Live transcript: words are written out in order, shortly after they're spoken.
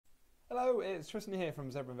Hello, it's Tristan here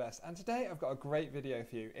from ZebraInvest, and today I've got a great video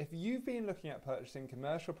for you. If you've been looking at purchasing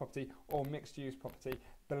commercial property or mixed-use property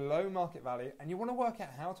below market value and you want to work out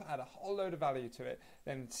how to add a whole load of value to it,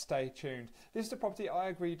 then stay tuned. This is a property I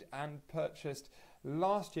agreed and purchased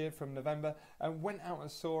last year from November and went out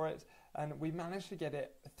and saw it, and we managed to get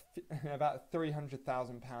it about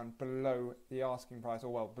 £300,000 below the asking price,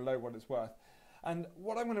 or well, below what it's worth. And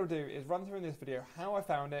what I'm going to do is run through in this video how I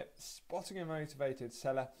found it, spotting a motivated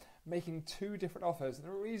seller, making two different offers. And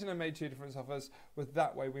the reason I made two different offers was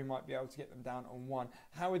that way we might be able to get them down on one.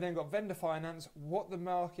 How we then got vendor finance, what the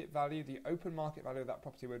market value, the open market value of that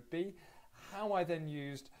property would be, how I then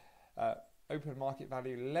used open market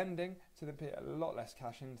value lending to then put a lot less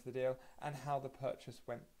cash into the deal, and how the purchase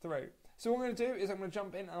went through. So what I'm going to do is I'm going to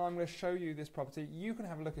jump in and I'm going to show you this property. You can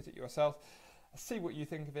have a look at it yourself, see what you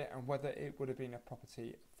think of it and whether it would have been a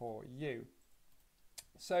property for you.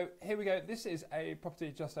 So here we go. This is a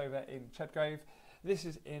property just over in Chedgrave. This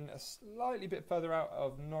is in a slightly bit further out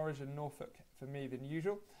of Norwich and Norfolk for me than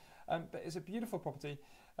usual, but it's a beautiful property,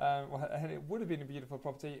 and it would have been a beautiful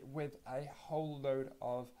property with a whole load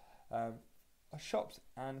of shops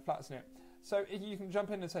and flats in it. So you can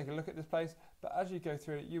jump in and take a look at this place, but as you go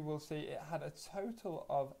through it, you will see it had a total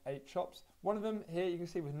of 8 shops. One of them here you can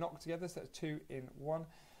see was knocked together, so that's 2 in 1,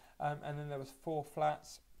 and then there was 4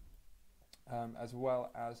 flats, as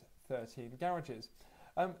well as 13 garages.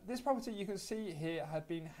 This property you can see here had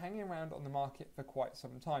been hanging around on the market for quite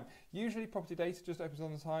some time. Usually property data just opens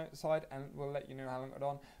on the side and will let you know how long it had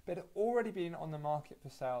on, but it had already been on the market for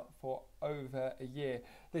sale for over a year.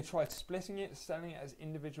 They tried splitting it, selling it as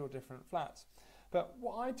individual different flats. But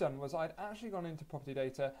what I'd done was I'd actually gone into property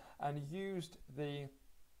data and used the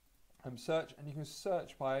search, and you can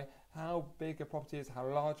search by how big a property is, how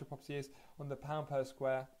large a property is on the pound per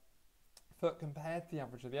square foot compared to the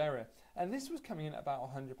average of the area. And this was coming in at about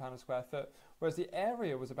 £100 a square foot, whereas the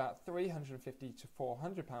area was about £350 to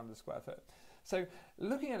 £400 a square foot. So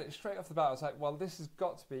looking at it straight off the bat, I was like, well, this has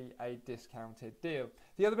got to be a discounted deal.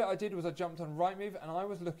 The other bit I did was I jumped on Rightmove and I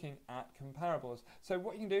was looking at comparables. So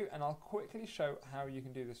what you can do, and I'll quickly show how you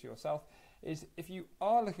can do this yourself, is if you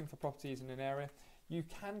are looking for properties in an area, you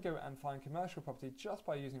can go and find commercial property just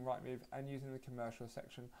by using Rightmove and using the commercial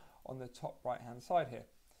section on the top right hand side here.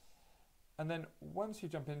 And then once you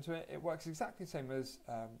jump into it, it works exactly the same as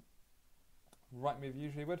Rightmove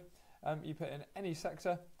usually would. You put in any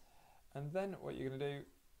sector, and then what you're going to do,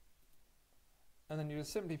 and then you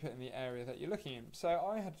just simply put in the area that you're looking in. So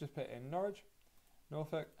I had to just put in Norwich,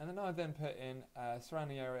 Norfolk, and then I then put in a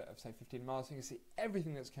surrounding area of say 15 miles, so you can see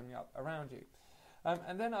everything that's coming up around you.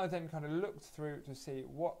 And then I then kind of looked through to see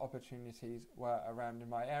what opportunities were around in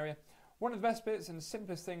my area. One of the best bits and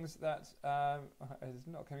simplest things that is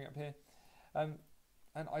not coming up here,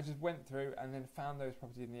 and I just went through and then found those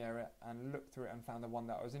properties in the area and looked through it and found the one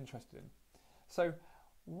that I was interested in. So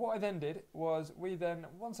what I then did was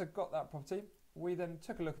once I got that property, we then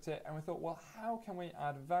took a look at it and we thought, well, how can we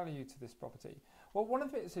add value to this property? Well, one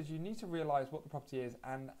of the bits is you need to realise what the property is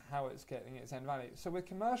and how it's getting its end value. So with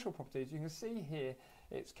commercial properties, you can see here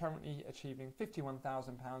it's currently achieving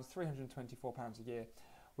 £51,000, £324 a year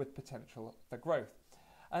with potential for growth.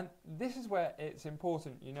 And this is where it's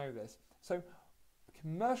important you know this. So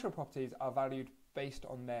commercial properties are valued based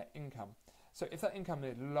on their income. So if that income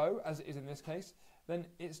is low, as it is in this case, then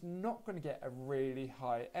it's not going to get a really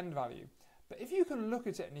high end value. But if you can look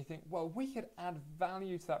at it and you think, well, we could add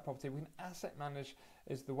value to that property, we can asset manage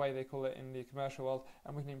is the way they call it in the commercial world,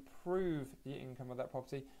 and we can improve the income of that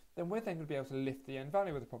property, then we're then going to be able to lift the end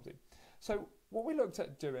value of the property. So what we looked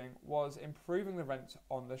at doing was improving the rent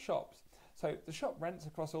on the shops. So the shop rents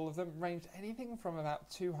across all of them ranged anything from about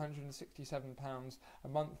 £267 a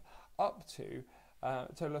month up to a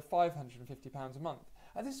total of £550 a month.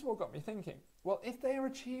 And this is what got me thinking, well, if they are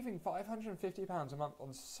achieving £550 a month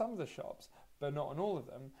on some of the shops, but not on all of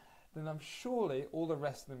them, then I'm surely all the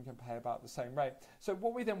rest of them can pay about the same rate. So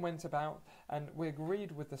what we then went about, and we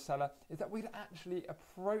agreed with the seller, is that we'd actually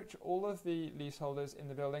approach all of the leaseholders in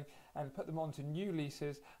the building and put them onto new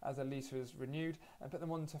leases as a lease is renewed, and put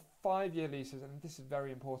them onto 5-year leases. And this is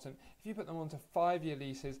very important. If you put them onto 5-year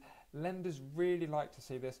leases, lenders really like to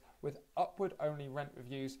see this, with upward only rent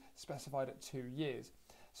reviews specified at 2 years.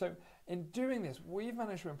 So in doing this, we've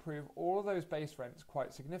managed to improve all of those base rents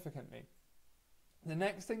quite significantly. The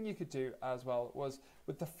next thing you could do as well was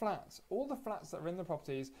with the flats. All the flats that are in the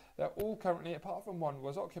properties, they're all currently, apart from one,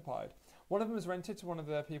 was occupied. One of them was rented to one of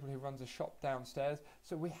the people who runs a shop downstairs,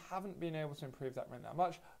 so we haven't been able to improve that rent that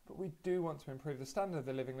much, but we do want to improve the standard of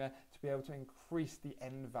the living there to be able to increase the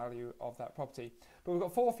end value of that property. But we've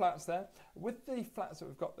got 4 flats there. With the flats that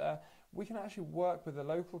we've got there, we can actually work with the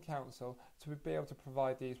local council to be able to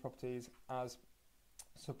provide these properties as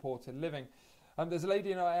supported living. There's a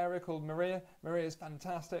lady in our area called Maria. Maria is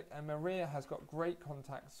fantastic, and Maria has got great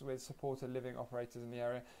contacts with supported living operators in the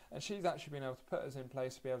area, and she's actually been able to put us in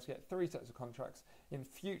place to be able to get 3 sets of contracts in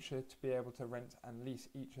future to be able to rent and lease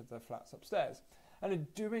each of the flats upstairs. And in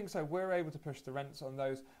doing so, we're able to push the rents on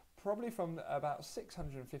those probably from about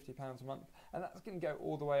 £650 a month, and that's going to go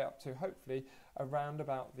all the way up to hopefully around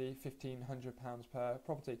about the £1,500 per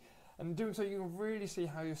property. And in doing so, you can really see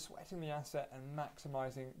how you're sweating the asset and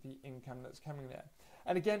maximising the income that's coming there.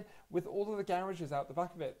 And again, with all of the garages out the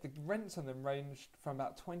back of it, the rents on them ranged from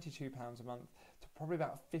about £22 a month to probably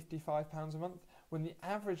about £55 a month, when the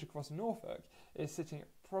average across Norfolk is sitting at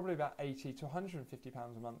probably about £80 to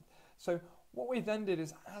 £150 a month. So what we then did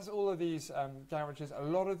is, as all of these garages, a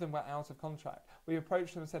lot of them were out of contract, we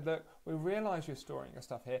approached them and said, look, we realise you're storing your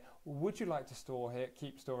stuff here. Would you like to store here,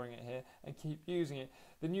 keep storing it here, and keep using it?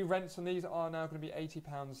 The new rents on these are now going to be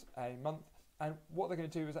 £80 a month. And what they're going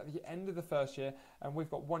to do is at the end of the first year, and we've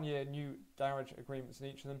got 1 year new garage agreements in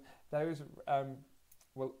each of them, those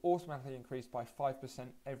will automatically increase by 5%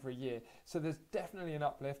 every year. So there's definitely an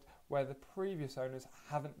uplift where the previous owners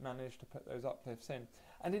haven't managed to put those uplifts in.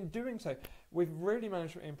 And in doing so, we've really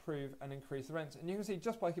managed to improve and increase the rents. And you can see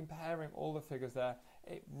just by comparing all the figures there,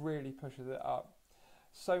 it really pushes it up.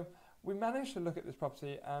 So we managed to look at this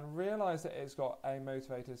property and realise that it's got a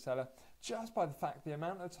motivated seller just by the fact the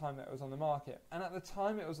amount of time that it was on the market. And at the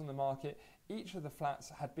time it was on the market, each of the flats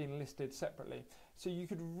had been listed separately. So you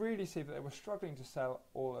could really see that they were struggling to sell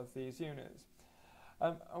all of these units.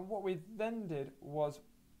 And what we then did was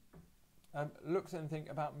looked and think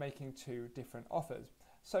about making 2 different offers.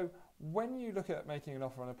 So when you look at making an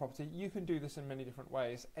offer on a property, you can do this in many different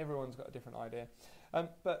ways. Everyone's got a different idea.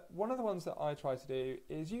 But one of the ones that I try to do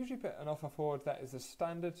is usually put an offer forward that is a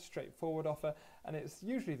standard, straightforward offer, and it's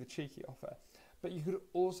usually the cheeky offer. But you could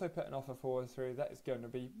also put an offer forward through that is going to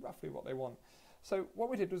be roughly what they want. So what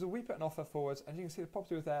we did was we put an offer forward, and you can see the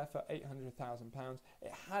property was there for £800,000.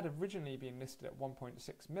 It had originally been listed at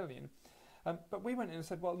 1.6 million. But we went in and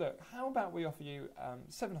said, well, look, how about we offer you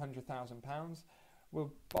 £700,000?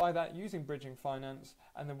 We'll buy that using bridging finance,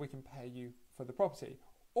 and then we can pay you for the property.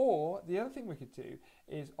 Or the other thing we could do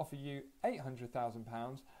is offer you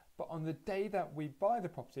 £800,000, but on the day that we buy the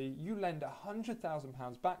property, you lend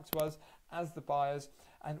 £100,000 back to us as the buyers,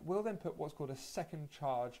 and we'll then put what's called a second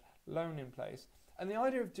charge loan in place. And the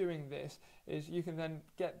idea of doing this is you can then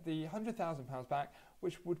get the £100,000 back,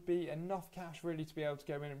 which would be enough cash really to be able to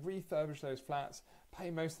go in and refurbish those flats, pay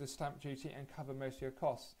most of the stamp duty, and cover most of your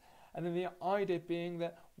costs. And then the idea being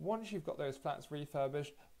that once you've got those flats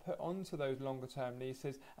refurbished, put onto those longer term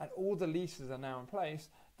leases, and all the leases are now in place,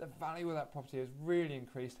 the value of that property has really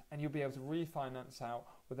increased, and you'll be able to refinance out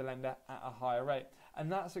with a lender at a higher rate. And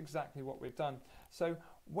that's exactly what we've done. So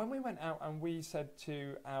when we went out and we said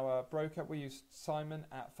to our broker, we used Simon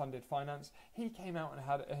at Funded Finance, he came out,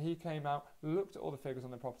 looked at all the figures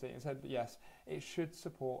on the property and said, yes, it should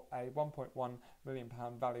support a £1.1 million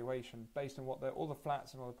valuation based on what all the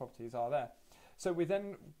flats and all the properties are there. So we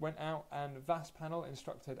then went out, and Vast Panel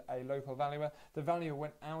instructed a local valuer. The valuer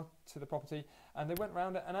went out to the property and they went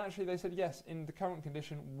around it, and actually they said, yes, in the current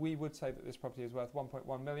condition, we would say that this property is worth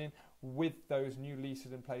 1.1 million with those new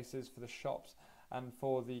leases in places for the shops and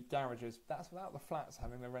for the garages. That's without the flats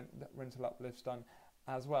having the rental uplifts done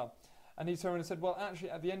as well. And he turned around and said, well, actually,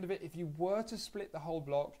 at the end of it, if you were to split the whole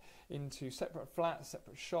block into separate flats,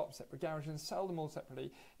 separate shops, separate garages, and sell them all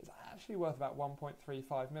separately, it's actually worth about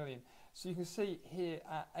 1.35 million. So you can see here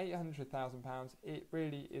at £800,000, it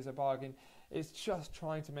really is a bargain. It's just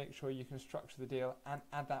trying to make sure you can structure the deal and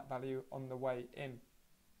add that value on the way in.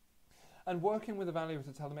 And working with the valuer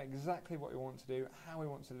to tell them exactly what we want to do, how we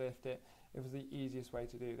want to lift it, it was the easiest way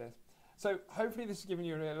to do this. So hopefully this has given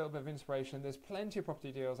you a little bit of inspiration. There's plenty of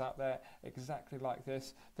property deals out there exactly like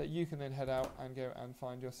this that you can then head out and go and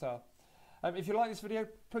find yourself. If you like this video,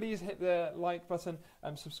 please hit the like button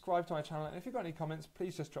and subscribe to my channel. And if you've got any comments,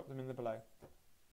 please just drop them in the below.